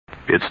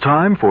It's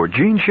time for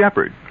Gene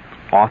Shepard,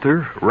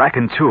 author,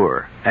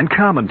 raconteur, and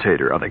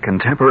commentator of the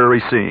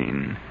contemporary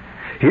scene.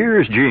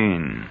 Here's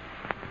Gene.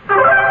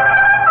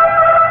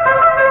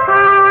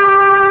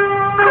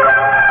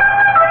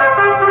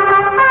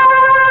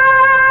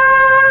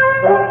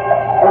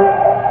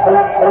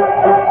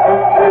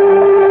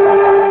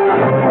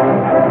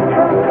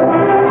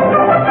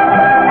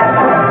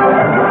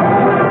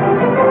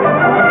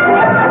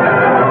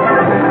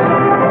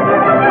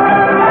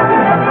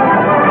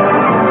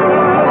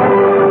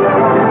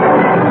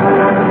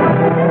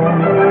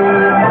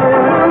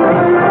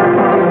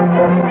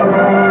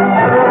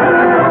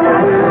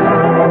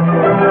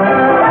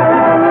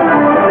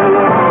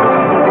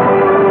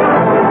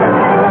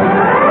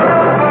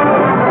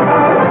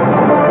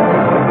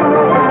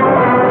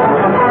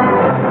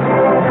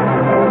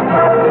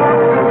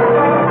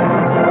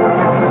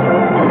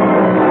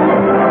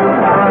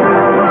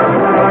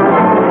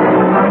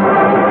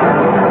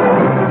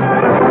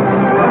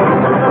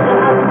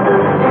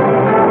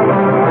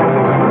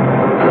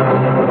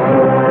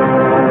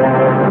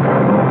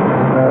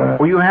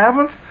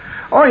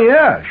 Oh,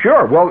 yeah,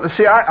 sure. Well,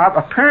 see,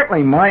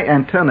 apparently my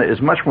antenna is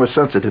much more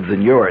sensitive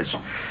than yours.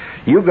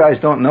 You guys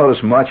don't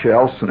notice much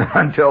else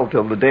until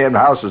the damn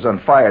house is on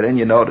fire, then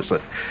you notice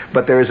it.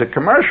 But there is a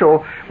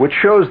commercial which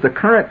shows the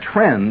current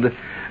trend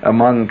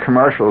among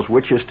commercials,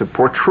 which is to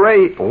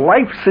portray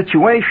life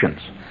situations,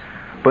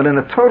 but in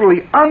a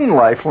totally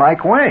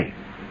unlifelike way.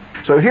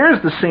 So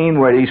here's the scene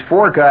where these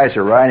four guys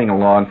are riding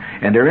along,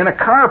 and they're in a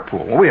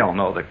carpool. We all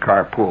know that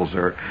carpools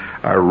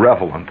are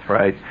relevant,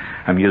 right?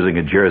 I'm using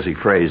a Jersey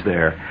phrase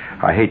there.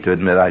 I hate to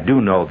admit I do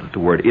know that the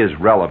word is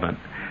relevant.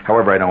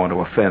 However, I don't want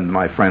to offend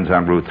my friends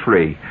on Route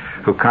 3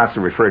 who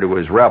constantly refer to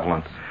it as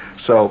relevant.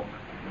 So,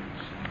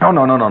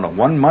 no.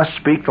 One must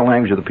speak the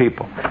language of the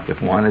people if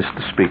one is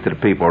to speak to the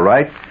people,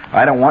 right?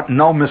 I don't want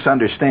no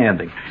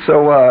misunderstanding.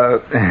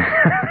 So,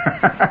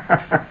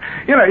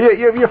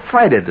 you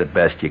fight it the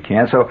best you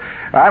can. So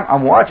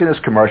I'm watching this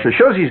commercial. It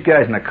shows these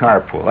guys in a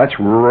carpool. That's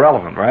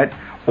relevant, right?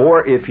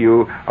 Or if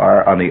you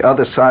are on the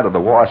other side of the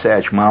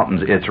Wasatch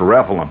Mountains, it's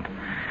relevant.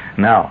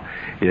 Now,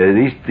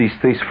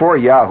 these four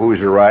yahoos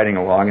are riding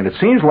along, and it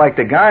seems like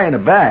the guy in the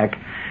back,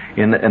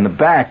 in the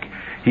back,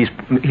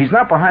 he's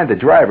not behind the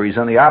driver. He's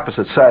on the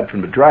opposite side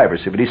from the driver.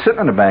 See, but he's sitting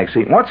in the back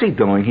seat. What's he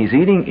doing? He's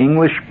eating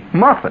English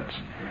muffins.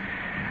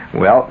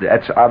 Well,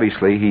 that's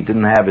obviously he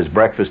didn't have his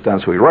breakfast done,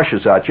 so he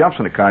rushes out, jumps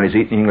in the car, and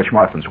he's eating English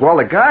muffins. Well,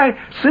 the guy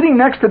sitting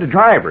next to the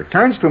driver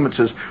turns to him and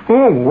says,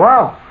 "Oh,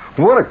 wow,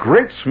 what a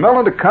great smell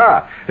in the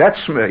car."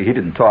 He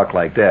didn't talk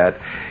like that.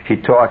 He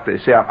talked,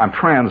 see, I'm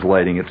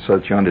translating it so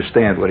that you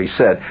understand what he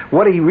said.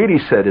 What he really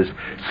said is,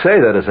 say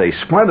that as a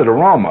splendid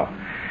aroma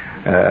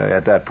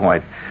at that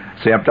point.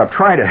 See, I'm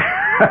trying to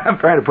I'm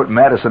trying to put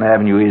Madison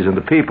Avenue ease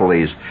into people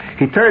ease.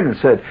 He turned and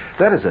said,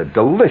 "That is a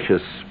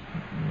delicious,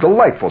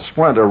 delightful,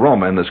 splendid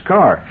aroma in this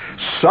car.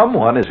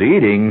 Someone is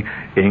eating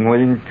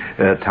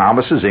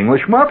Thomas's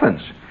English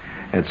muffins."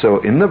 And so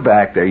in the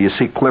back there, you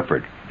see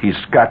Clifford. He's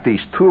got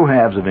these two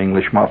halves of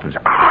English muffins.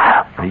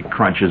 He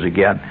crunches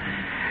again.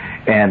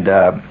 And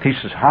he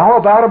says, "How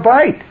about a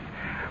bite?"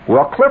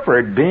 Well,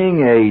 Clifford,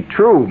 being a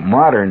true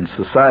modern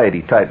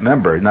society type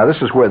member, now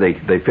this is where they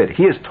fit.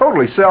 He is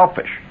totally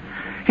selfish.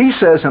 He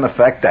says, in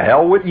effect, "To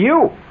hell with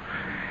you."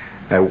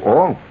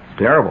 Oh,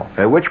 terrible.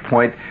 At which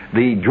point,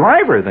 the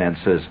driver then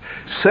says,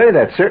 "Say,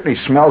 that certainly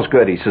smells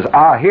good." He says,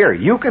 "Here,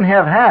 you can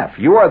have half.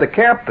 You are the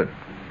captain."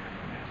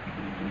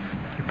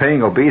 You're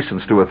paying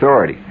obeisance to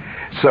authority.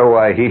 So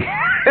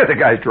the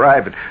guy's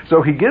driving.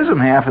 So he gives him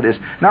half of this.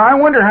 Now, I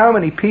wonder how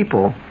many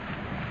people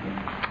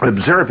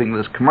observing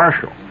this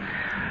commercial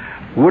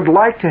would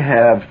like to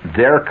have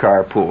their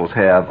carpools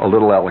have a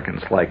little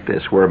elegance like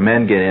this, where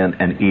men get in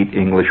and eat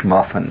English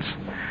muffins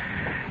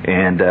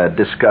and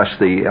discuss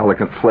the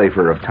elegant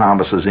flavor of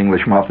Thomas's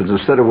English muffins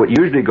instead of what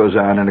usually goes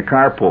on in a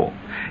carpool.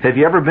 Have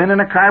you ever been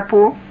in a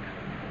carpool?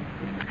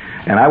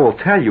 And I will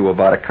tell you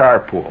about a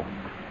carpool.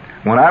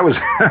 When I was,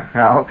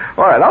 all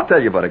right, I'll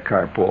tell you about a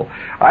carpool.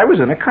 I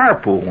was in a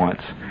carpool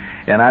once,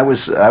 and I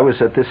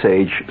was at this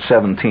age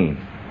 17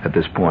 at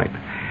this point,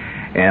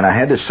 and I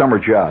had this summer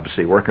job,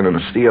 see, working in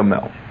a steel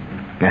mill.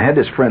 And I had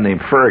this friend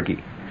named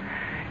Fergie,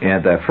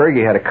 and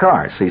Fergie had a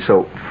car, see,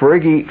 so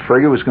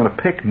Fergie was going to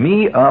pick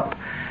me up,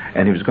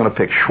 and he was going to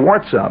pick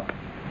Schwartz up,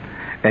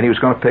 and he was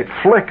going to pick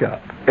Flick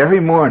up every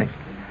morning.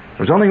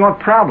 There was only one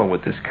problem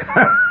with this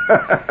car.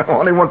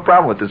 Only one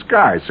problem with this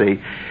car,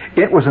 see.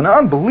 It was an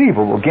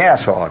unbelievable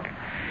gas hog.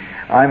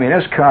 I mean,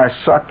 this car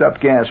sucked up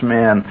gas,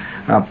 man.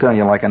 I'm telling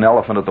you, like an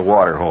elephant at the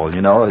water hole.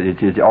 You know,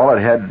 all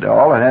it had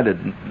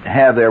to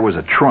have there was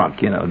a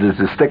trunk. You know,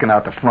 just sticking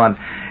out the front,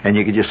 and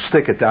you could just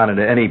stick it down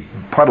into any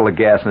puddle of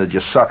gas, and it'd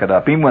just suck it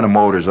up, even when the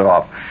motor's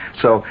off.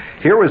 So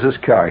here was this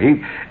car.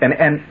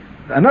 And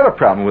another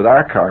problem with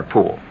our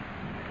carpool,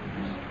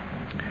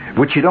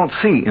 which you don't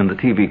see in the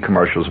TV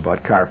commercials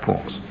about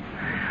carpools,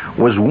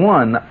 was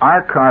one,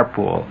 our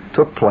carpool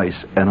took place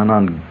at an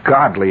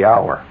ungodly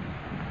hour.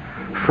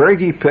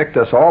 Fergie picked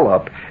us all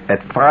up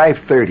at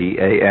 5:30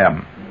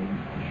 a.m.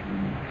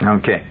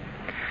 Okay.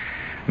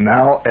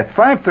 Now, at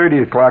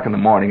 5:30 o'clock in the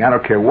morning, I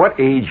don't care what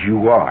age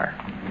you are,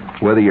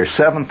 whether you're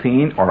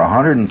 17 or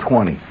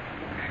 120,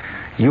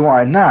 you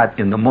are not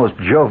in the most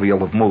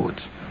jovial of moods.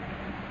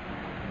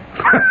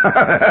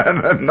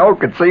 No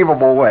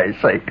conceivable way.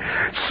 See,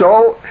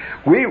 so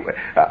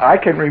I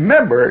can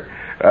remember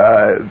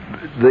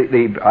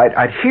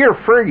I'd hear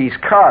Fergie's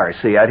car.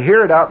 See, I'd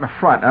hear it out in the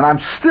front, and I'm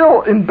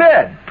still in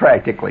bed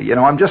practically. You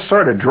know, I'm just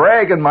sort of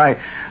dragging my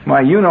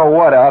you know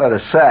what out of the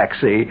sack.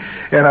 See,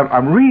 and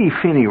I'm really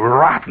feeling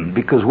rotten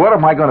because what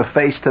am I going to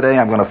face today?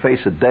 I'm going to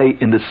face a day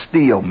in the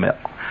steel mill.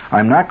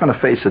 I'm not going to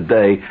face a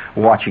day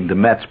watching the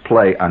Mets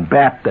play on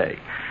Bat Day.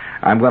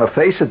 I'm going to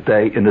face a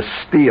day in the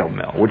steel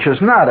mill, which is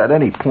not at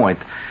any point,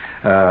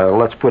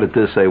 let's put it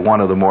this way,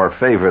 one of the more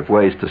favorite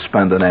ways to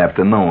spend an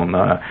afternoon.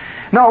 No,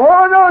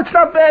 it's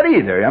not bad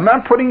either. I'm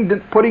not putting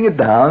it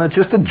down. It's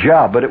just a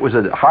job, but it was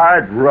a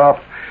hard, rough,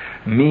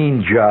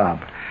 mean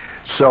job.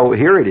 So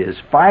here it is,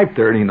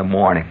 5:30 in the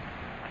morning,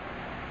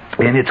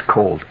 and it's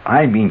cold.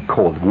 I mean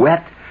cold,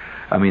 wet.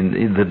 I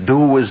mean, the dew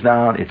was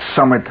down. It's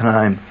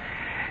summertime.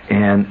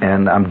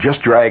 And I'm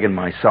just dragging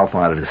myself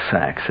out of the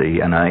sack,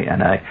 see, and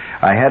I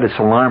had this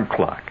alarm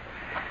clock.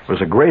 It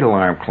was a great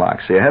alarm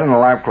clock. See, I had an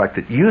alarm clock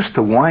that used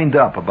to wind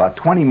up about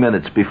 20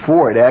 minutes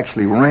before it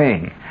actually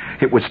rang.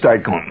 It would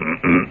start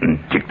going,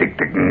 tick, tick,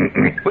 tick.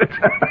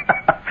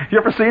 You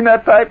ever seen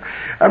that type?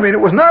 I mean, it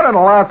was not an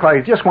alarm clock.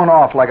 It just went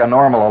off like a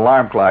normal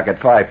alarm clock at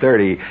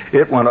 5:30.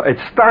 It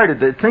started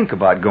to think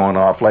about going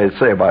off, let's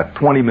say, about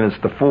 20 minutes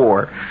to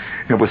 4.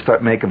 It would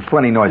start making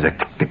funny noise, like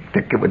tick, tick,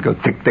 tick. It would go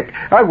tick, tick.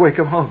 I'd wake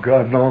up, oh,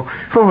 God, no.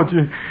 Oh,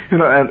 gee. You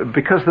know, and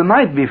because the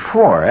night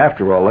before,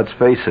 after all, let's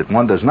face it,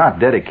 one does not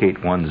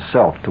dedicate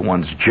oneself to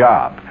one's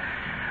job.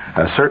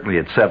 Certainly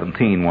at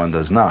 17, one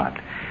does not.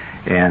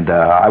 And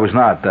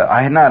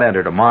I had not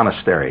entered a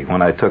monastery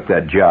when I took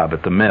that job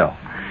at the mill.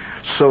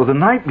 So the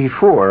night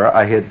before,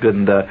 I had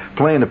been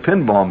playing a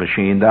pinball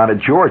machine down at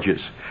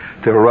George's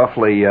till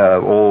roughly,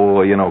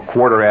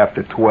 quarter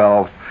after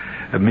 12,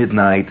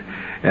 midnight,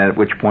 at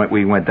which point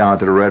we went down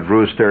to the Red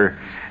Rooster,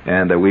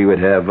 and we would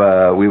have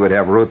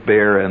root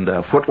beer and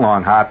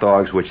foot-long hot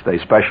dogs, which they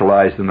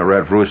specialized in the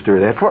Red Rooster.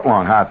 They had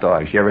foot-long hot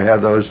dogs. You ever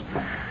had those?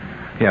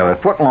 Yeah,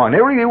 foot-long.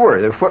 They really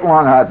were. They were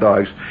foot-long hot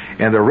dogs.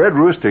 And the Red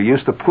Rooster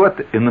used to put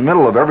in the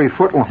middle of every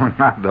foot-long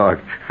hot dog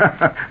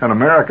an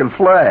American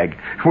flag.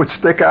 It would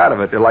stick out of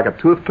it. They're like a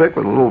toothpick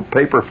with a little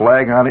paper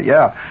flag on it.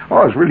 Yeah.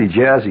 Oh, it was really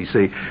jazzy,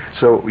 see.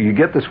 So you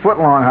get this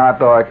foot-long hot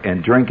dog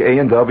and drink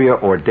A&W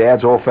or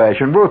Dad's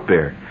old-fashioned root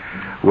beer,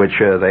 which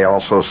they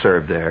also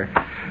served there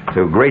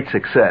to great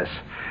success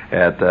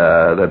at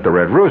the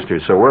Red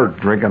Rooster. So we're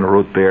drinking the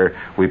root beer.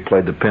 We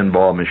played the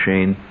pinball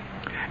machine.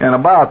 And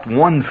about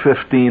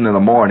 1:15 in the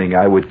morning,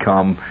 I would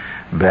come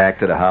back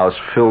to the house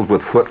filled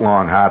with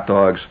foot-long hot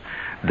dogs,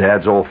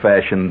 Dad's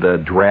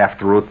old-fashioned draft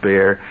root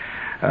beer,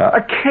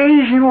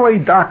 occasionally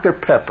Dr.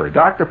 Pepper.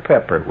 Dr.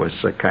 Pepper was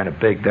kind of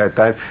big that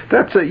time.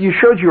 You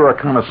showed you were a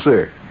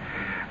connoisseur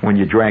when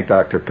you drank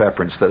Dr.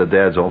 Pepper instead of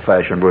Dad's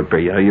old-fashioned root beer.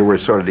 You know, you were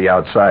sort of the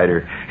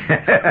outsider.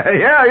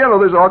 Yeah,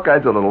 there's all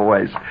kinds of little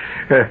ways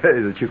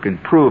that you can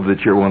prove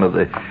that you're one of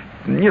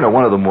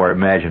the more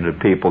imaginative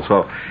people.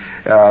 So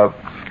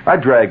I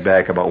dragged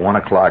back about 1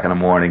 o'clock in the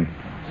morning.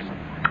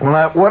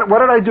 Well, what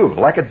did I do?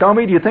 Like a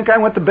dummy? Do you think I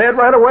went to bed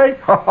right away?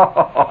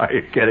 Are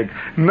you kidding?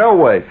 No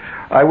way.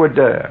 I would,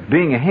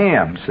 being a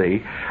ham,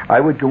 see, I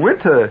would go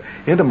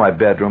into my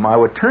bedroom, I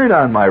would turn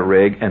on my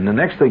rig, and the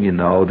next thing you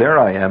know, there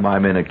I am,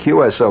 I'm in a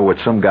QSO with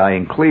some guy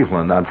in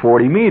Cleveland on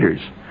 40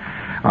 meters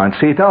on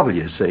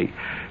CW, see.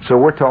 So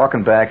we're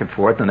talking back and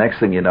forth. The next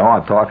thing you know,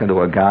 I'm talking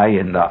to a guy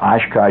in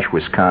Oshkosh,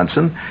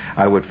 Wisconsin.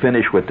 I would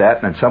finish with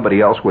that, and then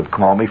somebody else would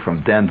call me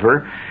from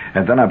Denver.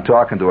 And then I'm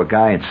talking to a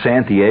guy in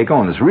San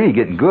Diego, and it's really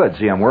getting good.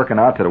 See, I'm working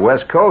out to the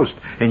West Coast,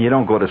 and you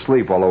don't go to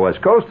sleep while the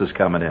West Coast is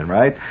coming in,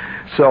 right?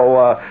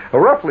 So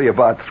roughly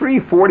about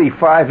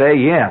 3:45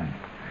 a.m.,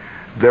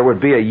 there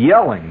would be a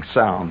yelling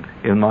sound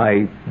in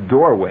my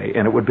doorway,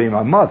 and it would be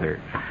my mother,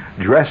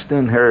 dressed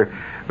in her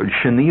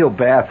chenille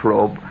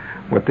bathrobe,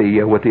 with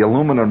the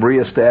aluminum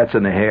rheostats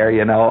in the hair,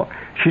 you know.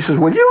 She says,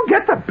 "Will you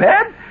get to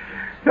bed?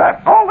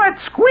 All that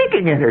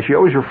squeaking in here." She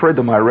always referred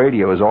to my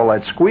radio as all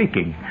that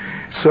squeaking.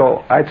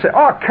 So I'd say,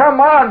 "Oh, come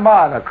on,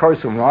 Mom." Of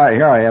course, here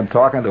I am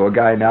talking to a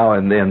guy now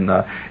in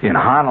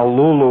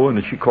Honolulu,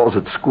 and she calls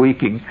it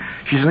squeaking.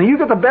 She says, "You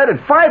get to bed in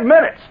 5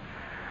 minutes."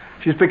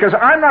 She says, "Because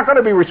I'm not going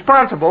to be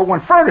responsible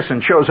when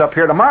Ferguson shows up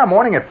here tomorrow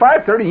morning at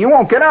 5:30. You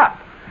won't get up."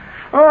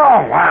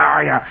 Oh, wow,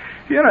 yeah.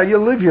 You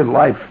live your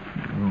life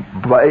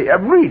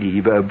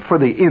really for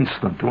the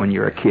instant when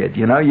you're a kid.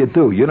 You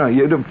do.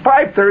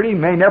 5:30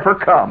 may never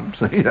come.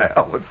 So,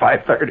 hell with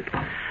 5:30.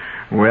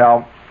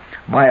 Well,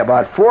 by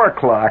about 4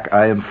 o'clock,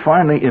 I am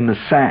finally in the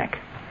sack.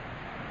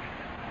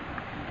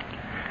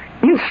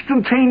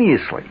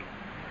 Instantaneously,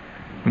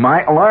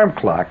 my alarm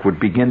clock would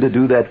begin to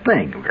do that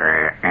thing.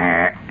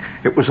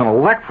 It was an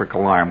electric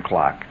alarm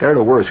clock. They're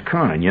the worst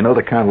kind.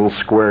 The kind of little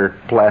square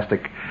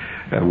plastic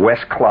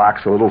West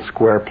clocks, a little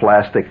square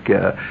plastic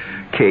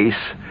case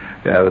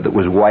that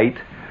was white,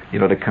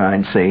 the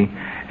kind, see.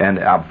 And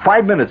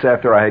 5 minutes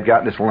after I had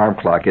gotten this alarm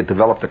clock, it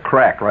developed a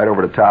crack right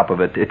over the top of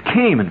it. It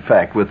came, in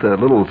fact, with a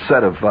little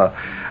set of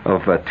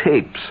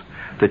tapes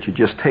that you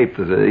just taped,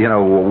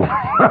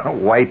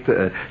 white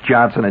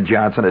Johnson &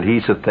 Johnson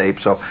adhesive tape.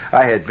 So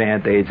I had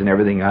Band-Aids and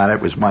everything on it.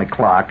 It was my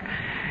clock.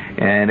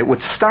 And it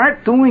would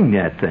start doing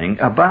that thing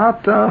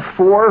about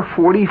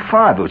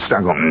 4:45. It would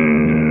start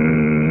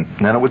going,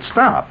 and then it would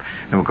stop.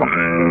 And it would go,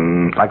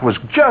 like it was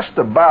just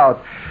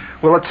about,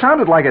 well, it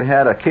sounded like it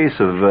had a case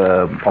of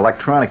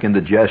electronic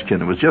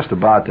indigestion. It was just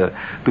about to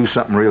do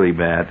something really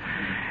bad.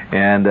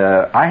 And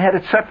I had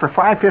it set for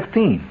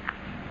 5:15.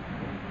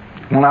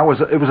 Well,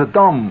 it was a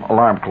dumb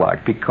alarm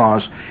clock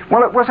because,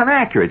 well, it wasn't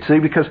accurate, see,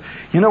 because,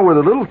 where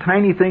the little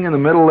tiny thing in the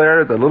middle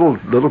there, the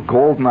little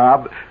gold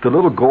knob, the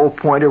little gold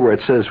pointer where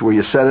it says where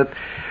you set it,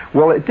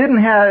 well, it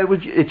didn't have,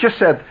 it just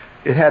said,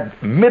 it had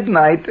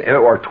midnight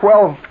or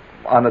 12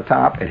 on the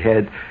top, it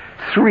had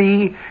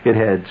 3, it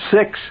had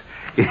 6,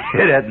 it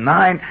had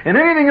 9, and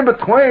anything in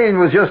between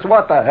was just,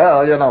 what the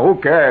hell, who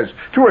cares?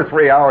 2 or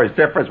 3 hours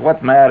difference,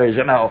 what matters,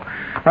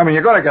 I mean,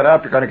 you're going to get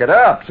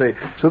up, see.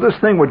 So this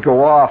thing would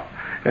go off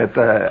at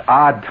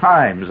odd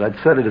times. I'd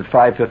set it at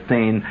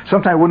 5:15.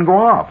 Sometimes it wouldn't go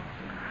off.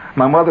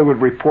 My mother would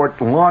report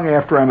long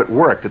after I'm at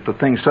work that the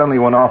thing suddenly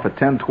went off at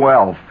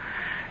 10:12.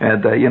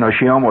 And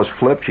she almost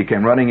flipped. She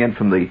came running in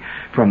from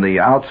the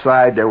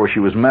outside there where she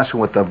was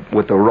messing with the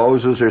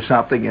roses or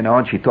something, and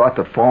she thought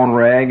the phone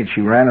rang, and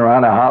she ran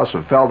around the house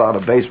and fell down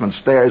the basement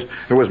stairs.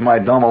 There was my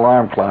dumb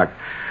alarm clock.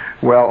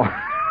 Well,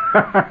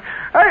 I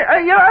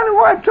don't know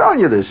why I'm telling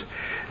you this.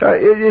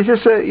 It's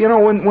just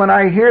when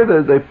I hear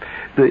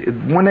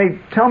when they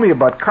tell me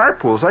about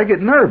carpools, I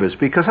get nervous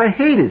because I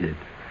hated it.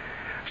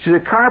 See, the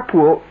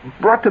carpool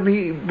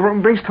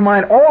brings to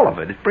mind all of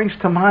it. It brings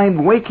to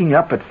mind waking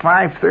up at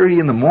 5:30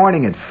 in the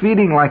morning and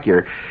feeling like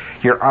your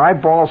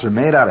eyeballs are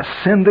made out of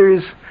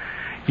cinders.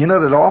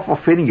 That awful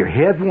feeling your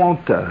head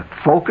won't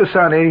focus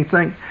on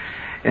anything.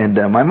 And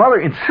my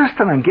mother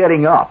insisted on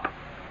getting up.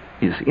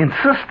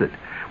 Insisted,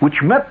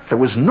 which meant there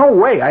was no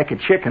way I could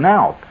chicken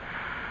out.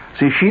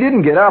 See, if she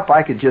didn't get up,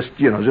 I could just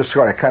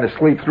sort of kind of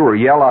sleep through or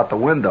yell out the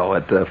window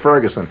at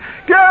Ferguson,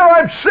 "Girl,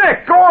 I'm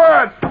sick, go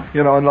on!"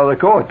 And let her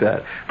go at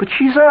that. But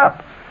she's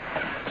up.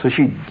 So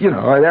she,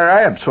 there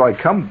I am. So I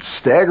come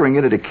staggering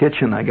into the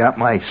kitchen. I got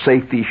my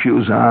safety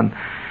shoes on.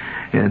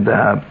 And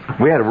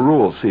we had a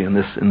rule, see, in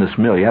this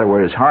mill. You had to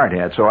wear this hard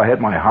hat. So I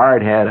had my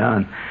hard hat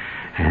on.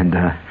 And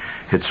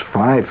it's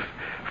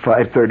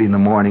 5:30 in the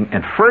morning,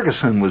 and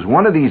Ferguson was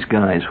one of these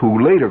guys who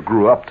later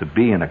grew up to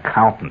be an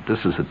accountant.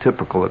 This is a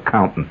typical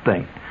accountant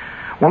thing.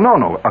 Well,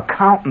 no,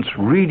 accountants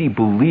really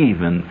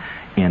believe in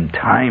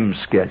time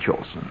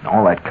schedules and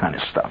all that kind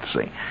of stuff,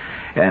 see.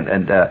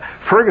 And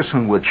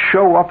Ferguson would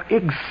show up he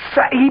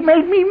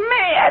made me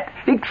mad,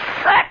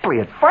 exactly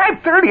at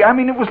 5:30. I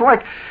mean, it was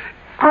like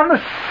on the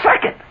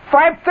second,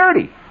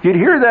 5:30. You'd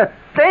hear that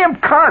damn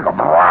car go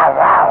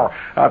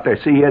out there.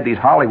 See, he had these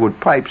Hollywood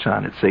pipes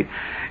on it, see.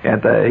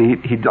 And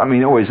he'd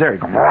always there. He'd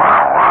go,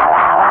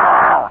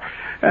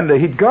 and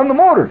he'd gun the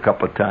motor a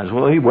couple of times.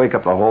 Well, he'd wake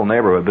up the whole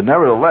neighborhood. But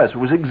nevertheless, it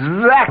was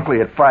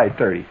exactly at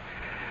 5:30.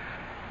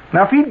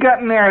 Now, if he'd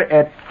gotten there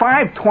at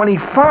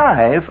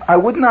 5:25, I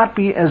would not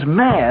be as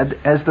mad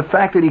as the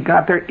fact that he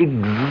got there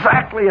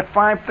exactly at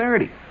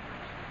 5:30.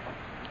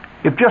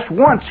 If just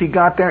once he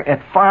got there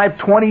at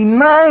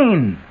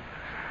 5:29.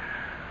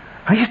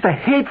 I used to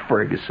hate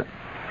Ferguson.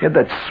 He had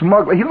that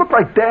smug... He looked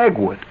like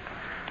Dagwood.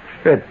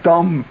 He had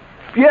dumb...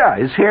 Yeah,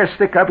 his hair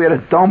stick up. He had a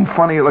dumb,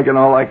 funny look and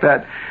all like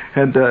that.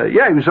 And,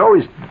 he was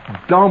always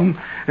dumb.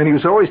 And he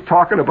was always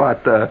talking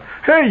about,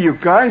 hey, you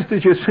guys,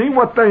 did you see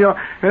what they are?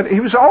 And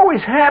he was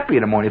always happy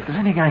in the morning. If there's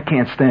anything I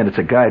can't stand, it's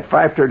a guy at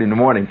 5:30 in the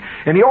morning.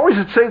 And he always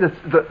would say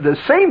the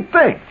same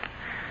thing.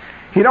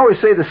 He'd always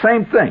say the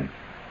same thing.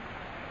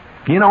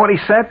 You know what he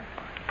said?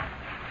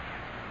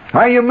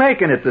 How are you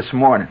making it this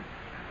morning?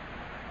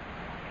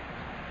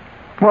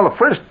 Well, the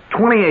first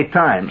 28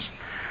 times,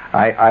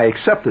 I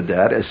accepted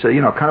that as,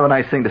 kind of a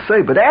nice thing to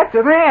say. But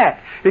after that,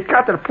 it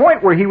got to the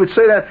point where he would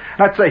say that,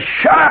 and I'd say,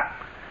 shut up!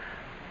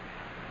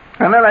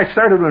 And then I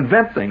started to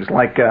invent things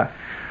like,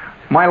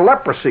 my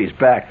leprosy's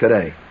back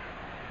today.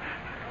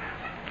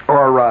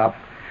 Or,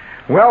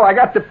 well, I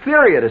got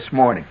diphtheria this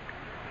morning.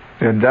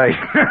 And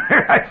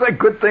I said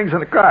good things in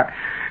the car.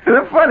 And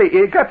then funny,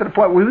 it got to the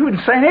point where we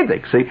wouldn't say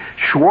anything. See,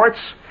 Schwartz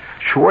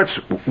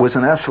was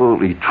an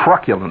absolutely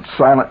truculent,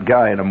 silent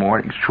guy in the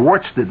morning.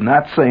 Schwartz did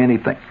not say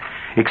anything,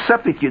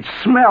 except that you'd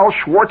smell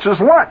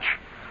Schwartz's lunch.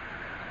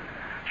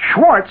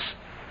 Schwartz,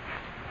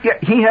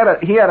 he had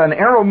an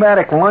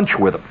aromatic lunch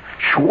with him.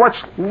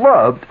 Schwartz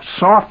loved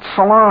soft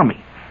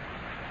salami.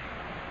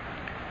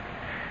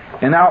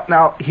 And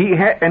now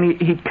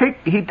he'd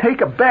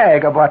take a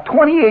bag of about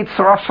 28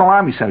 soft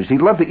salami sandwiches.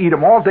 He'd love to eat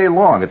them all day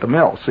long at the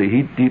mill.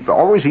 See, he'd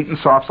always eaten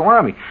soft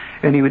salami,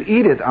 and he would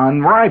eat it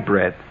on rye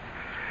bread.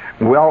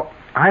 Well,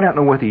 I don't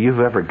know whether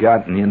you've ever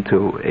gotten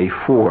into a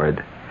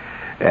Ford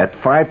at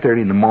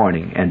 5:30 in the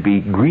morning and be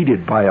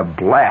greeted by a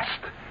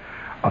blast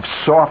of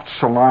soft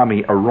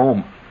salami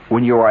aroma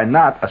when you are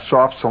not a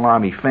soft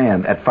salami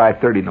fan at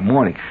 5:30 in the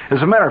morning.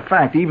 As a matter of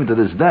fact, even to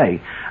this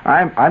day,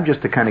 I'm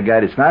just the kind of guy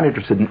that's not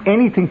interested in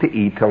anything to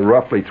eat till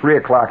roughly 3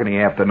 o'clock in the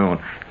afternoon.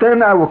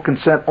 Then I will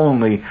consent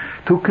only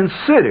to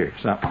consider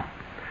something.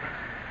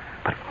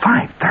 But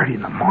 5:30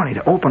 in the morning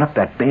to open up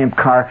that damn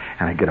car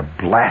and I get a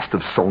blast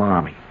of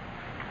salami.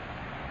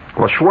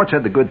 Well, Schwartz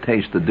had the good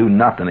taste to do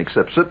nothing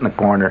except sit in the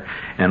corner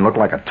and look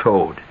like a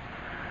toad.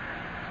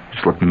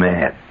 Just looked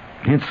mad.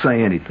 He didn't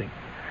say anything.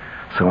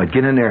 So I'd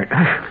get in there and,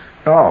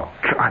 oh,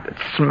 God, the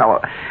smell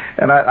of it.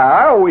 And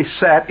I always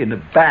sat in the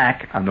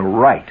back on the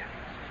right,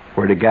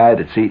 where the guy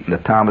that's eating the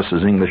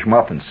Thomas's English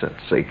muffins sits.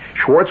 See,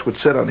 Schwartz would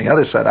sit on the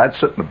other side. I'd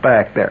sit in the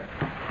back there.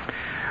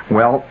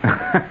 Well,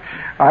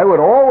 I would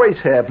always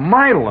have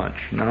my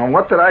lunch. Now,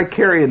 what did I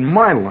carry in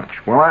my lunch?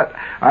 Well,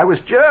 I was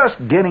just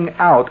getting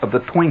out of the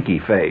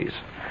Twinkie phase.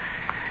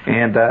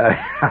 And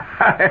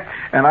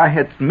and I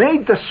had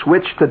made the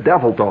switch to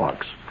Devil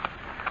Dogs.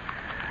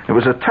 It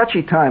was a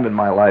touchy time in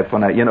my life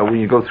when when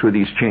you go through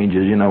these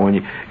changes, when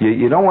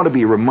you don't want to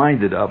be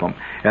reminded of them.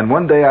 And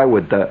one day I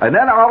would, and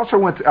then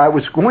I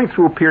was going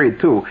through a period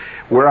too,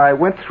 where I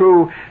went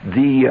through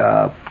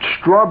the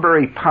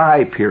strawberry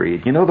pie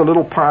period. You know the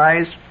little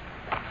pies?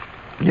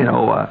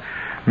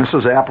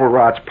 Mrs.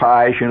 Applerot's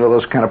pies,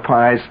 those kind of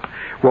pies.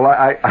 Well,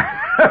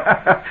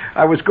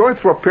 I was going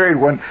through a period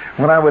when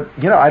I would,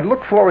 I'd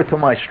look forward to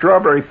my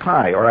strawberry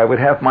pie, or I would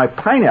have my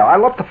pineapple. I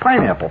love the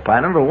pineapple pie.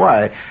 I don't know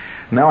why.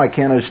 Now I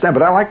can't understand,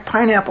 but I like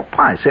pineapple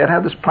pie. See, I'd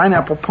have this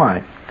pineapple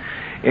pie,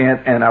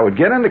 and I would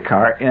get in the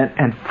car,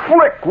 and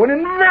Flick would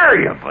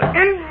invariably,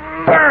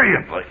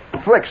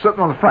 Flick sitting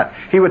on the front.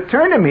 He would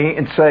turn to me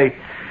and say,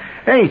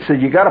 "Hey," he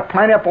said, "you got a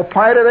pineapple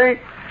pie today?"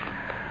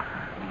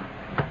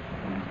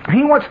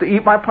 He wants to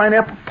eat my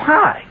pineapple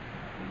pie.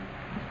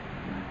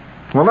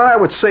 Well, then I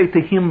would say to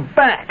him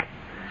back,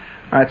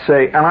 I'd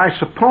say, "And I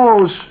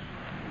suppose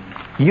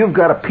you've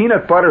got a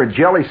peanut butter and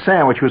jelly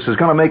sandwich which is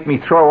going to make me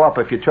throw up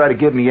if you try to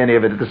give me any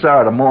of it at this hour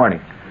of the morning."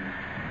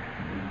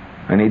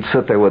 And he'd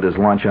sit there with his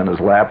lunch on his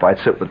lap. I'd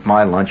sit with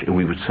my lunch, and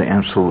we would say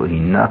absolutely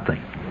nothing.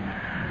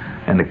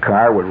 And the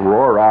car would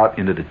roar out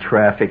into the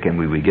traffic, and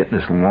we would get in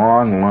this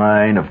long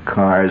line of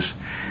cars,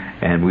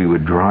 and we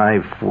would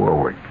drive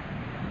forward.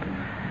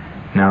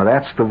 Now,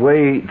 that's the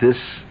way this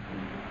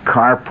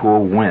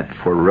carpool went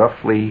for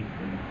roughly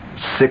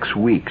 6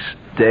 weeks.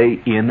 Day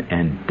in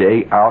and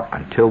day out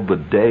until the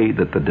day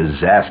that the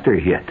disaster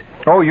hit.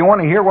 Oh, you want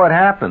to hear what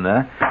happened,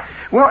 huh?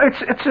 Well,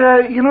 it's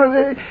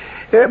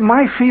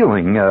my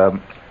feeling,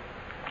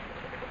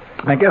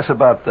 I guess,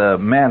 about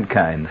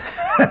mankind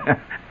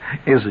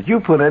is that you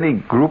put any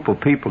group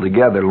of people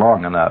together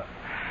long enough,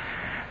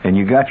 and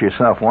you got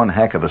yourself one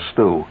heck of a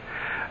stew.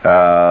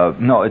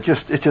 No, it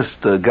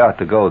just got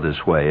to go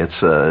this way.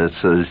 It's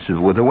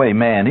with the way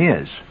man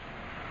is.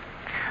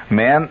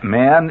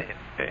 Man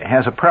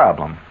has a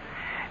problem.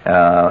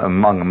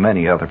 Among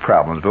many other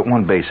problems, but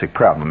one basic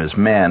problem is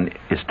man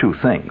is two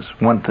things.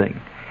 One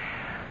thing,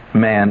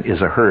 man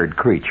is a herd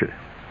creature.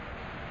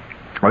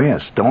 Oh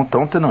yes, don't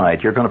deny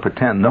it. You're going to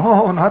pretend,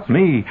 no, not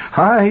me.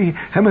 I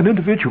am an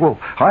individual.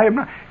 I am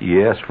not.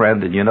 Yes,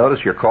 friend, did you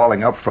notice you're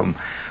calling up from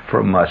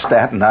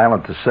Staten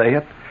Island to say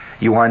it?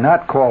 You are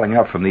not calling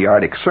up from the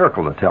Arctic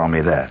Circle to tell me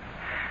that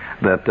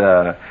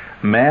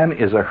man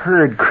is a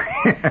herd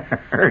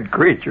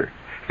creature.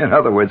 In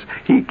other words,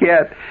 he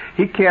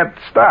can't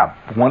stop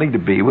wanting to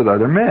be with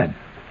other men,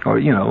 or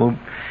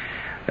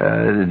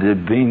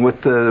being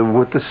with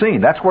the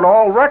scene. That's what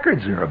all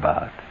records are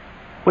about.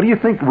 What do you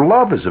think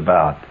love is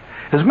about?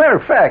 As a matter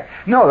of fact,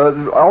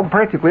 no,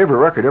 practically every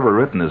record ever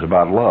written is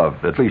about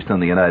love, at least in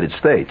the United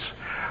States,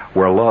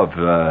 where love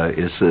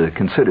is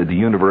considered the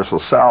universal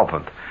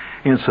solvent.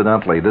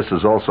 Incidentally, this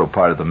is also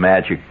part of the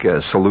magic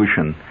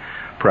solution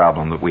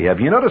problem that we have.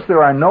 You notice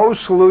there are no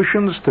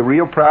solutions to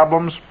real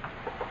problems?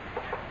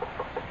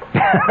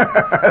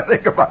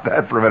 Think about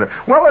that for a minute.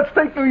 Well, let's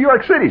take New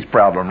York City's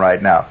problem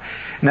right now.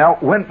 Now,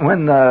 when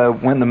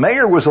the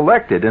mayor was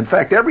elected, in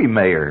fact, every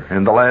mayor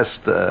in the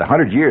last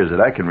 100 years that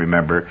I can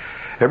remember,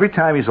 every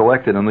time he's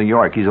elected in New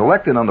York, he's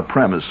elected on the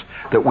premise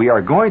that we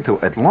are going to,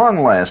 at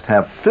long last,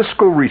 have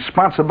fiscal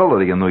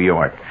responsibility in New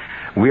York.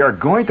 We are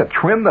going to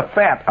trim the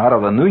fat out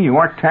of the New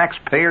York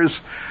taxpayers'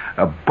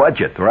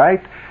 budget,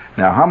 right?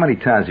 Now, how many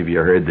times have you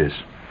heard this?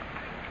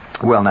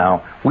 Well,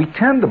 now, we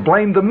tend to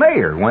blame the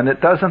mayor when it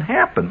doesn't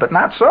happen, but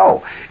not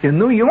so. In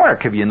New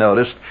York, have you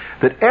noticed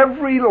that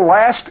every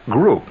last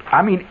group,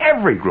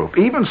 every group,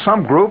 even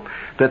some group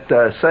that,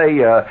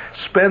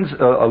 spends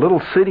a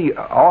little city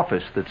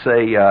office that,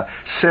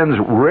 sends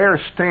rare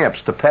stamps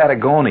to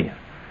Patagonia,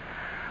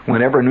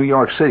 whenever New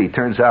York City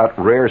turns out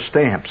rare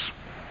stamps,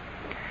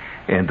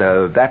 and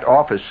that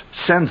office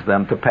sends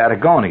them to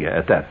Patagonia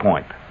at that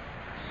point.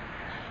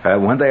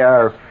 When they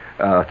are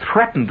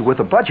threatened with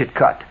a budget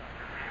cut,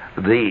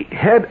 the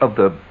head of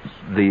the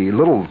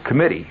little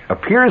committee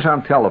appears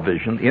on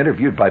television,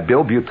 interviewed by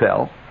Bill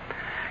Butel.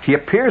 He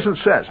appears and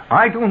says,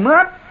 "I do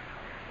not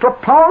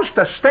propose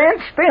to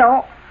stand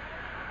still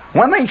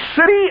when the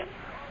city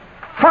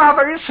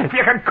fathers, if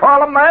you can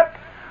call them that,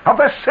 of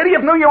the city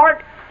of New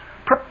York,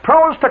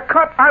 propose to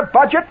cut our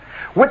budget,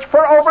 which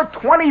for over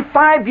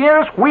 25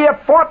 years we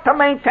have fought to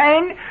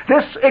maintain,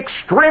 this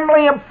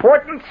extremely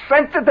important,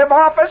 sensitive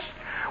office,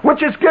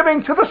 which is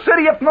giving to the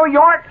city of New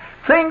York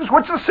things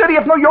which the city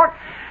of New York...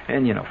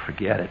 And,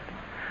 forget it.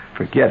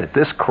 Forget it.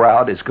 This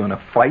crowd is going to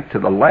fight to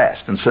the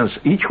last. And since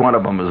each one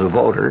of them is a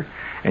voter,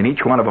 and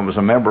each one of them is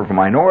a member of a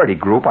minority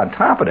group, on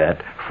top of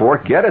that,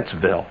 forget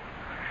Itsville.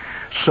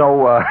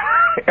 So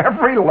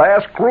every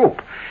last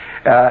group...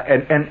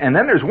 And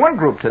then there's one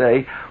group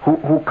today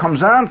who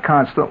comes on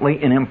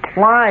constantly and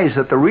implies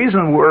that the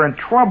reason we're in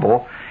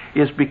trouble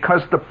is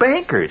because the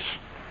bankers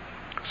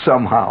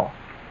somehow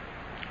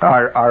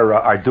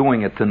are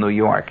doing it to New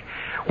York.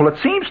 Well, it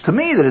seems to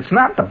me that it's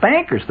not the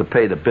bankers that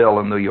pay the bill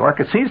in New York.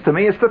 It seems to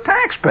me it's the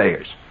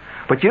taxpayers.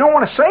 But you don't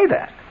want to say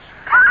that.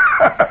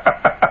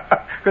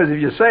 Because if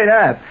you say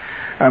that,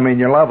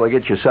 you're liable to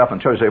get yourself in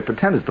trouble. So you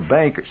pretend it's the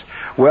bankers.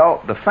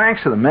 Well, the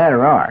facts of the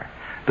matter are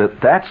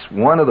that's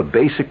one of the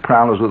basic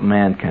problems with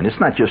mankind. It's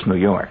not just New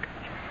York.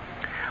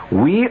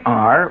 We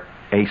are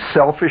a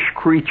selfish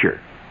creature.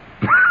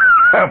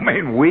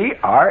 We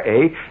are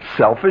a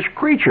selfish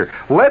creature.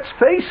 Let's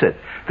face it.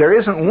 There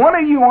isn't one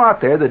of you out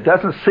there that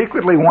doesn't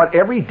secretly want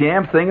every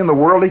damn thing in the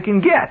world he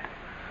can get.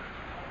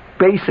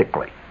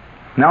 Basically.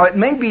 Now, it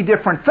may be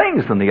different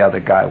things than the other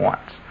guy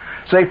wants.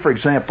 Say, for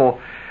example,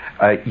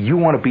 you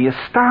want to be a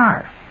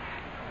star.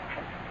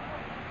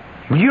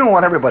 You don't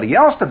want everybody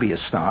else to be a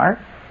star.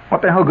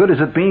 What the hell good is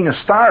it being a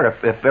star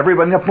if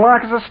everybody in the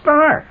block is a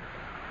star?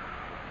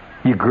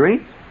 You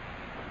agree?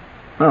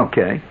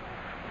 Okay.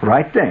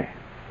 Right there.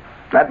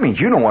 That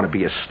means you don't want to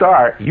be a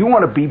star. You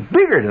want to be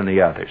bigger than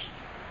the others.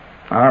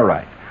 All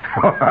right.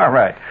 All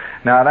right.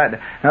 Now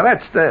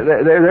that's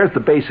there's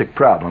the basic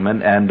problem.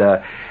 And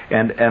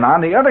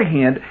on the other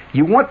hand,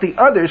 you want the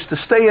others to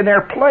stay in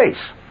their place.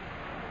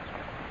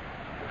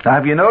 Now,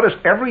 have you noticed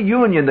every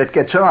union that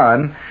gets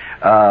on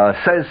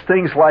says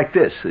things like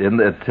this in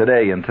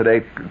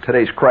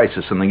today's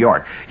crisis in New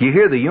York? You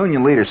hear the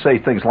union leaders say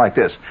things like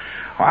this: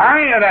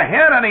 "I am the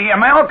head of the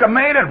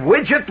Amalgamated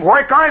Widget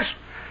Workers.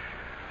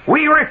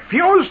 We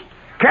refuse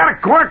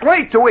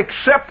categorically to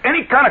accept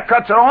any kind of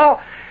cuts at all.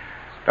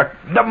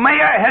 The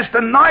mayor has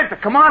denied to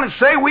come on and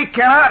say we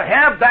cannot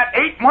have that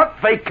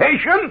 8-month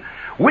vacation,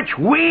 which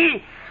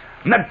we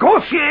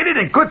negotiated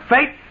in good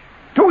faith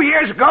 2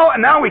 years ago,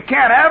 and now we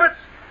can't have it.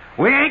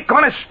 We ain't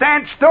going to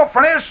stand still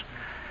for this.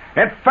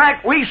 In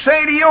fact, we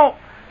say to you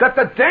that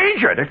the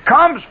danger that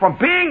comes from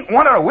being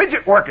one of the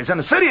widget workers in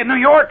the city of New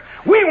York,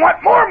 we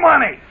want more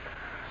money.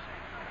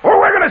 Or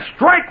we're going to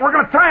strike, we're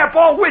going to tie up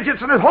all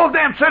widgets in this whole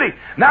damn city."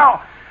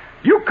 Now,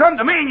 you come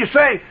to me and you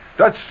say,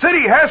 the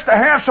city has to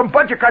have some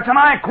budget cuts, and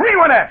I agree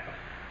with that.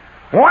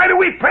 Why do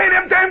we pay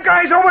them damn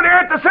guys over there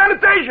at the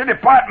sanitation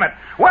department?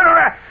 What are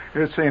that?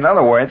 You see, in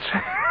other words,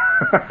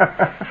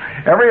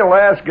 every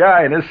last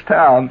guy in this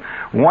town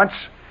wants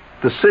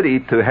the city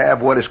to have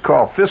what is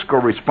called fiscal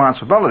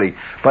responsibility,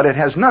 but it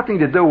has nothing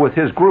to do with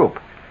his group,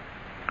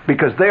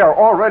 because they are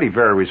already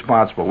very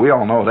responsible. We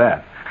all know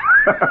that.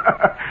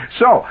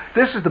 So,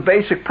 this is the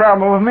basic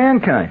problem of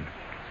mankind.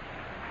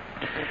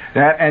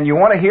 And you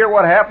want to hear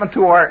what happened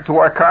to our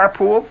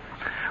carpool?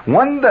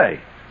 One day,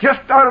 just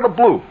out of the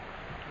blue,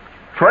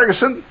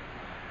 Ferguson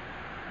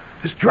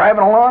is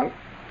driving along.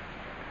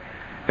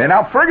 And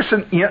now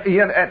Ferguson,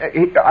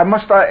 I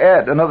must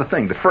add another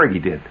thing that Fergie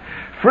did.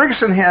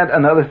 Ferguson had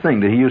another thing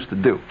that he used to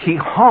do. He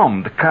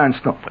hummed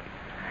constantly.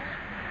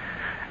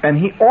 And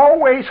he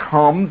always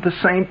hummed the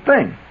same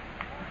thing.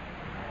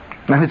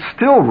 And it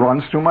still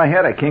runs through my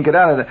head. I can't get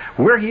out of it.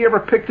 Where he ever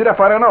picked it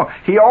up, I don't know.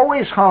 He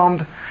always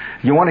hummed.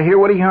 You want to hear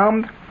what he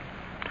hummed?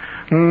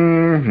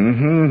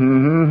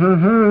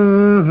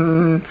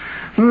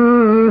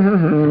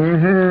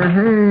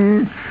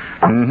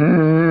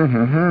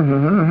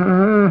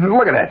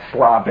 Look at that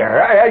slob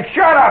there. Hey,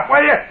 shut up,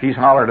 will you? He's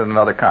hollered in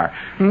another car.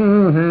 And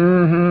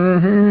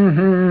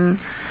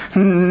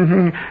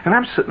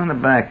I'm sitting in the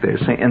back there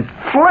saying, and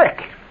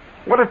Flick,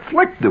 what did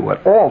Flick do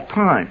at all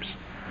times?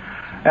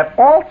 At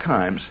all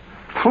times,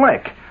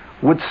 Flick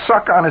would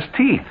suck on his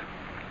teeth.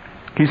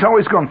 He's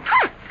always going...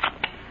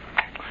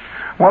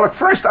 Well, at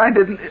first I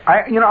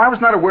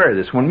was not aware of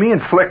this. When me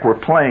and Flick were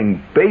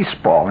playing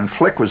baseball, and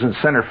Flick was in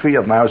center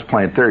field and I was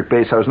playing third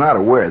base, I was not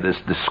aware of this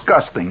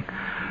disgusting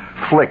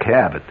Flick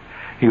habit.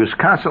 He was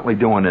constantly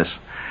doing this.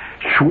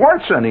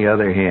 Schwartz, on the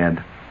other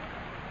hand,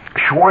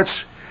 Schwartz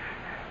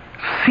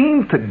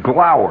seemed to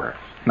glower.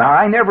 Now,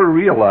 I never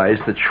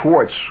realized that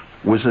Schwartz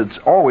was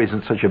always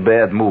in such a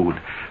bad mood.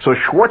 So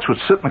Schwartz would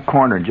sit in the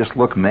corner and just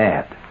look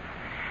mad.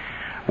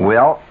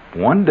 Well,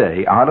 one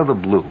day, out of the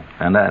blue,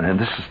 and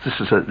this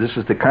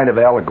is the kind of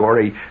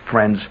allegory,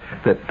 friends,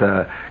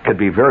 that could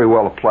be very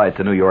well applied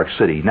to New York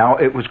City. Now,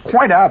 it was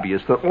quite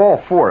obvious that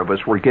all four of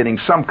us were getting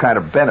some kind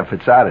of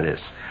benefits out of this.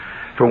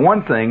 For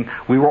one thing,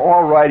 we were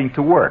all riding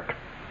to work.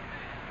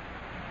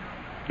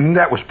 And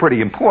that was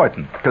pretty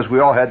important, because we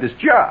all had this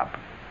job,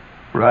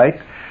 right?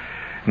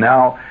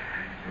 Now,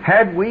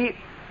 had we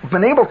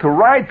been able to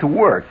ride to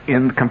work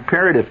in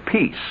comparative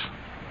peace,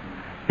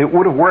 it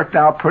would have worked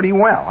out pretty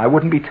well. I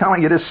wouldn't be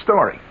telling you this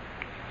story.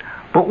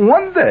 But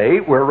one day,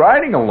 we're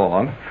riding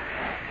along,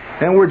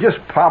 and we're just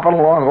popping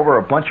along over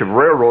a bunch of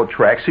railroad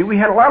tracks. See, we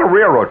had a lot of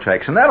railroad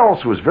tracks, and that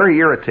also was very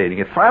irritating.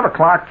 At 5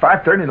 o'clock,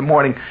 5:30 in the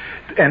morning,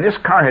 and this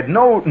car had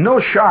no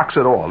shocks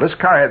at all. This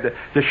car had,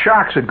 the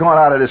shocks had gone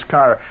out of this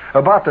car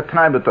about the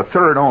time that the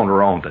third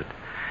owner owned it.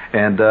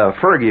 And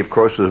Fergie, of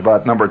course, was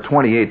about number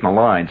 28 in the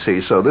line,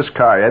 see, so this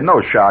car had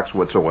no shocks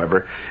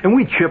whatsoever. And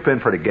we'd chip in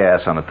for the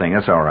gas on the thing,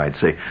 that's all right,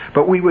 see.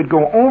 But we would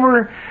go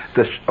over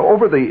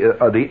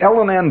the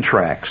L&N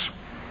tracks.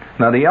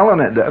 Now, the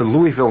L&N,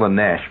 Louisville and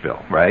Nashville,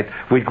 right?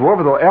 We'd go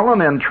over the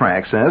L&N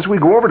tracks, and as we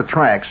go over the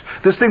tracks,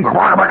 this thing would,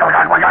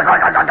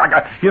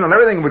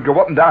 everything would go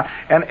up and down,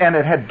 and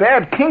it had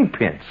bad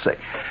kingpins, see.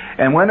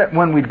 And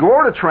when we'd go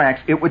over the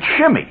tracks, it would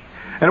shimmy.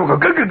 And it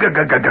would go,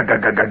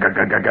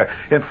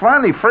 and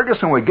finally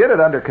Ferguson would get it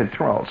under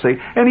control, see?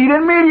 And he'd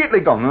immediately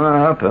go, and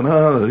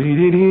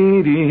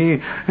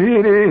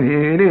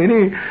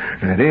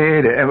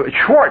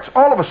Schwartz,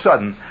 all of a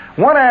sudden,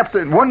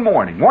 one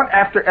morning,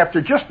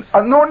 after just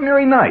an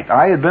ordinary night,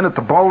 I had been at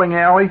the bowling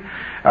alley.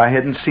 I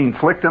hadn't seen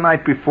Flick the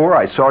night before.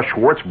 I saw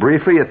Schwartz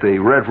briefly at the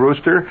Red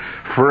Rooster.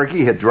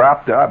 Fergie had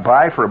dropped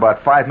by for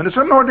about 5 minutes.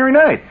 An ordinary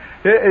night.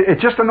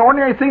 It's just an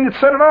ordinary thing that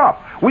set it off.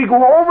 We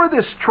go over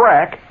this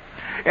track,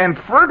 and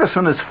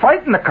Ferguson is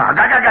fighting the car.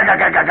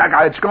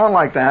 It's going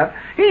like that.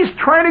 He's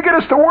trying to get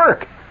us to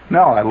work.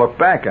 Now I look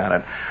back on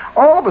it.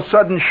 All of a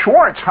sudden,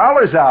 Schwartz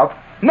hollers out,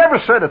 never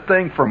said a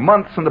thing for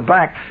months in the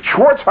back.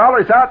 Schwartz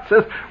hollers out,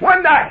 says,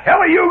 "When the hell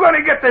are you going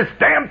to get this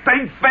damn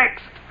thing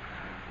fixed?"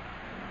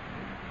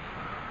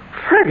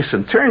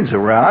 Ferguson turns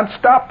around,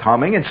 stopped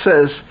humming, and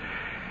says,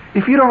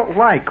 "If you don't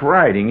like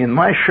riding in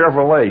my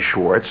Chevrolet,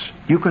 Schwartz,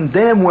 you can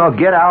damn well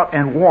get out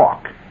and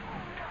walk."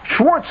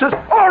 Schwartz says,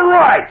 "All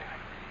right."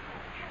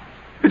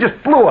 It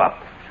just blew up.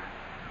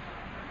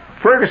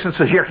 Ferguson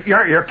says,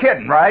 You're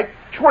kidding, right?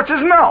 Schwartz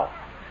says, "No."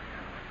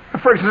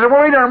 And Ferguson says,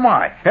 "Well, neither am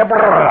I."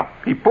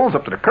 He pulls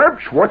up to the curb.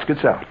 Schwartz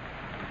gets out.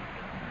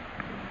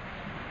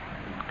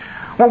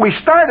 Well, we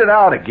started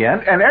out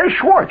again, and there's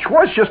Schwartz.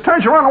 Schwartz just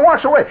turns around and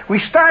walks away. We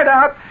start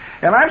out,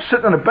 and I'm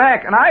sitting in the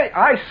back, and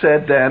I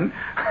said,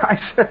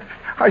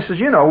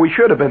 we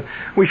should have been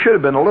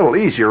a little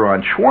easier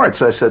on Schwartz.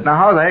 I said, "Now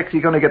how the heck is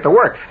he going to get to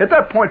work?" At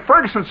that point,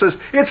 Ferguson says,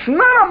 "It's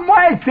none of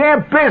my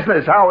damn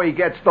business how he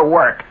gets to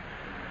work."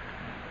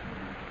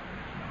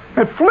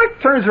 And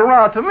Flick turns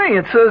around to me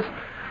and says,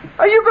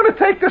 "Are you going to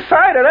take the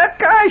side of that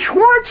guy,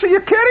 Schwartz? Are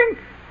you kidding?"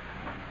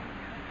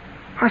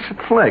 I said,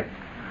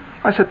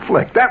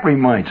 Flick, that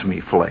reminds me,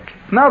 Flick,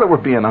 now that we're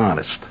being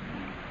honest.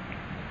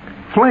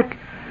 Flick,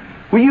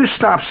 will you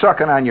stop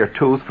sucking on your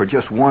tooth for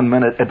just 1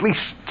 minute? At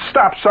least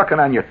stop sucking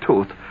on your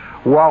tooth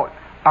while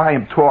I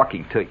am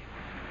talking to you.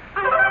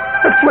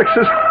 And Flick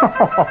says,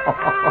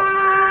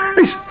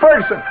 he's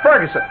Ferguson.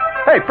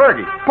 Hey,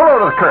 Fergie, pull over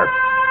to the curb.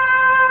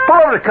 Pull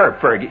over to the curb,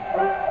 Fergie.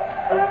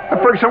 And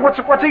Ferguson,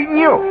 what's eating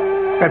you?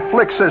 And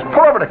Flick says,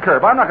 "Pull over the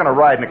curb. I'm not going to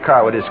ride in a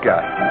car with this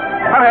guy.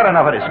 I've had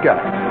enough of this guy.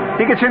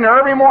 He gets in there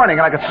every morning,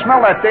 and I can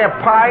smell that damn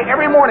pie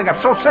every morning. I'm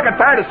so sick and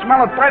tired of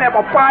smelling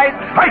pineapple pies,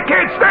 I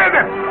can't stand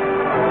it."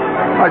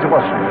 I said,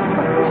 "Well,"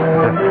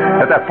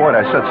 at that point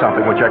I said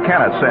something which I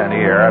cannot say in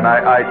the air, and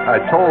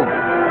I told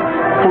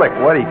Flick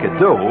what he could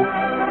do,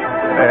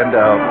 and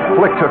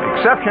Flick took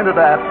exception to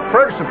that.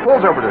 Ferguson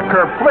pulls over to the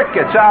curb. Flick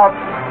gets out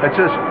and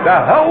says, "The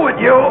hell with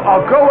you,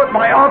 I'll go with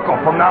my uncle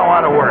from now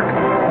on to work."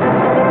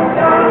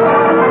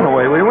 And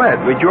away we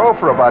went. We drove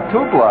for about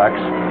 2 blocks,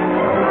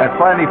 and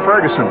finally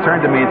Ferguson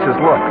turned to me and says,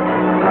 "Look,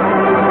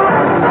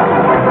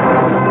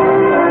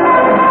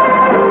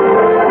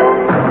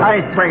 I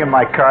ain't bringing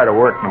my car to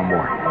work no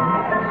more."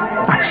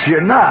 I said,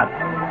 "You're not?"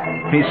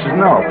 He says,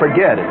 "No,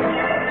 forget it.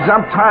 He says,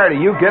 I'm tired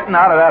of you getting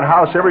out of that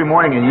house every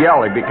morning and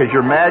yelling because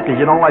you're mad because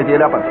you don't like to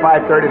get up at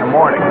 5:30 in the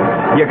morning.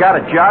 You got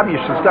a job, you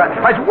should start."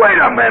 I said, "Wait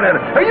a minute.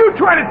 Are you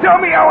trying to tell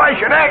me how I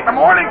should act in the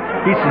morning?"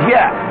 He says,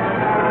 "Yeah."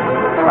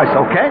 I said,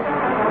 "Okay,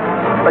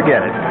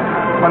 forget it.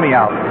 Let me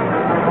out."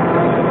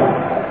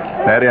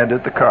 That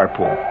ended the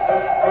carpool.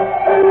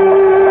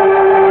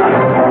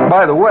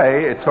 By the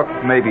way, it took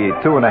maybe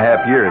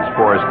 2.5 years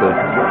for us to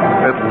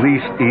at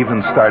least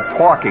even start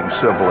talking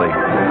civilly.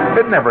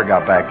 It never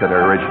got back to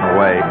their original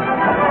way.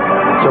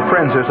 So,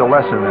 friends, there's a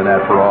lesson in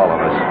that for all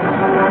of us.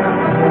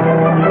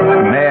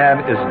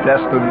 Man is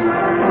destined,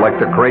 like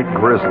the great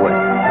grizzly,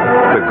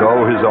 to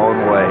go his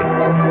own way.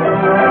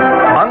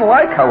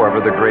 Unlike, however,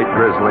 the great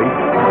grizzly,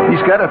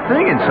 he's got a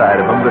thing inside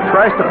of him that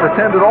tries to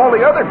pretend that all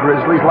the other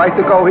grizzlies like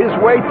to go his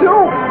way,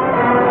 too.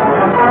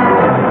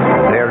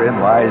 Therein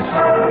lies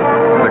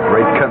the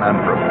great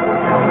conundrum,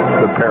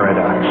 the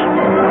paradox.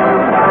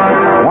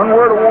 One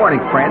word of warning,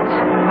 friends.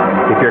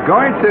 If you're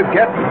going to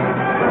get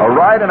a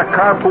ride in a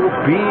carpool,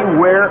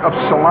 beware of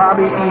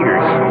salami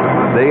eaters.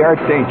 They are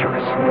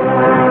dangerous.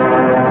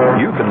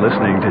 You've been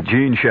listening to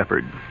Gene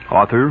Shepard,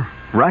 author,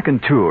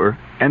 raconteur,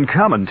 and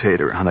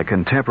commentator on the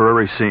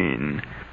contemporary scene.